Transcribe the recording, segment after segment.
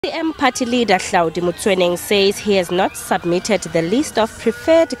ACM party leader Hlaudi Motsoeneng says he has not submitted the list of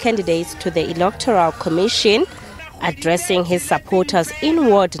preferred candidates to the Electoral Commission. Addressing his supporters in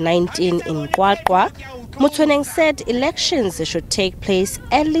Ward 19 in Qwaqwa, Motsoeneng said elections should take place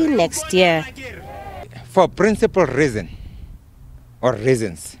early next year. For principal reasons,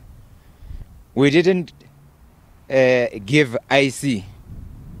 we didn't give IC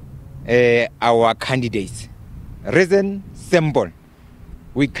our candidates. Reason simple.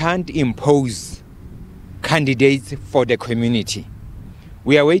 We can't impose candidates for the community.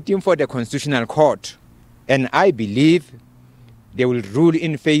 We are waiting for the Constitutional Court, and I believe they will rule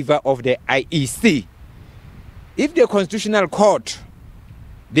in favor of the IEC. If the Constitutional Court,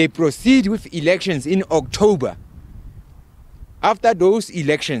 they proceed with elections in October, after those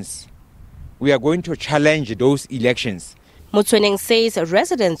elections, we are going to challenge those elections. Motsoeneng says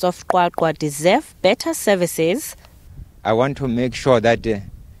residents of Qwaqwa deserve better services. I want to make sure that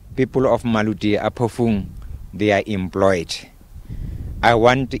people of Hlaudi Motsoeneng, they are employed. I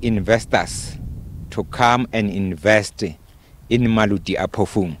want investors to come and invest in Hlaudi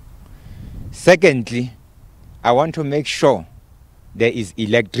Motsoeneng. Secondly, I want to make sure there is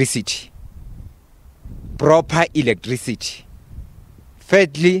electricity, proper electricity.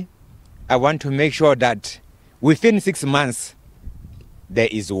 Thirdly, I want to make sure that within 6 months, there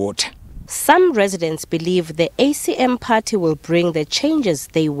is water. Some residents believe the ACM party will bring the changes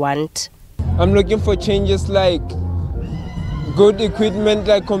they want. I'm looking for changes like good equipment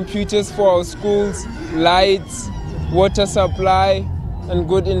like computers for our schools, lights, water supply, and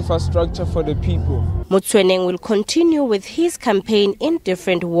good infrastructure for the people. Motsoeneng will continue with his campaign in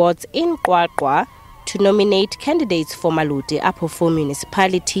different wards in Qwaqwa to nominate candidates for Hlaudi Motsoeneng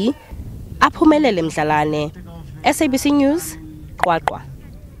municipality. Aphumelele Mdlalane, SABC News, Qwaqwa.